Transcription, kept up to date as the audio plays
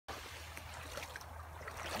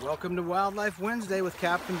Welcome to Wildlife Wednesday with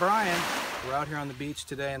Captain Brian. We're out here on the beach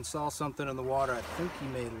today and saw something in the water I think you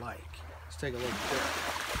may like. Let's take a look there.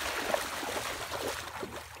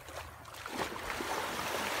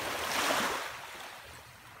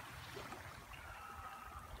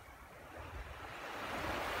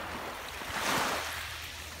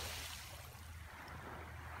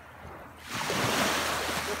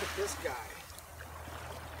 Look at this guy.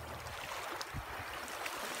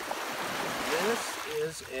 This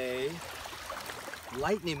is a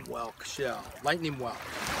Lightning Whelk shell. Lightning Whelk.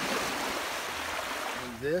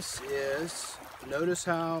 And this is, notice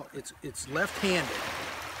how it's left-handed.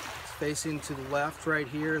 It's facing to the left right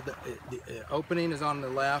here. The opening is on the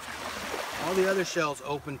left. All the other shells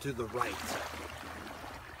open to the right.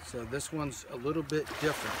 So this one's a little bit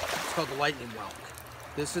different. It's called the Lightning Whelk.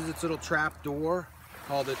 This is its little trap door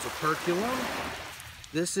called its operculum.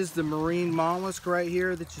 This is the marine mollusk right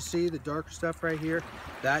here that you see, the darker stuff right here.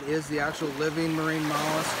 That is the actual living marine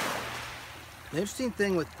mollusk. The interesting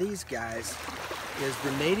thing with these guys is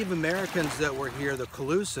the Native Americans that were here, the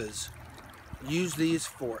Calusas, use these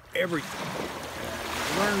for everything.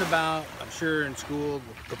 You've learned about, I'm sure in school,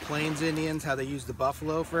 the Plains Indians, how they use the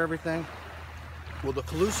buffalo for everything. Well, the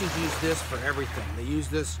Calusas use this for everything. They use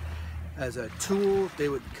this as a tool. They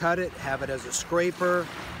would cut it, have it as a scraper.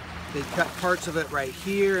 They cut parts of it right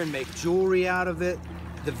here and make jewelry out of it.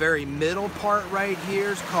 The very middle part right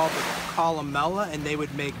here is called the columella, and they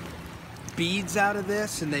would make beads out of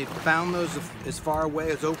this, and they found those as far away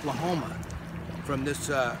as Oklahoma from this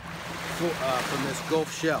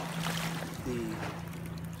Gulf shell, the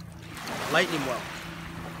Lightning Whelk.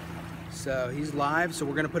 So he's live, so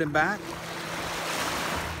we're gonna put him back.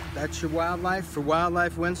 That's your wildlife for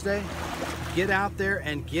Wildlife Wednesday. Get out there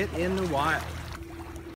and get in the wild.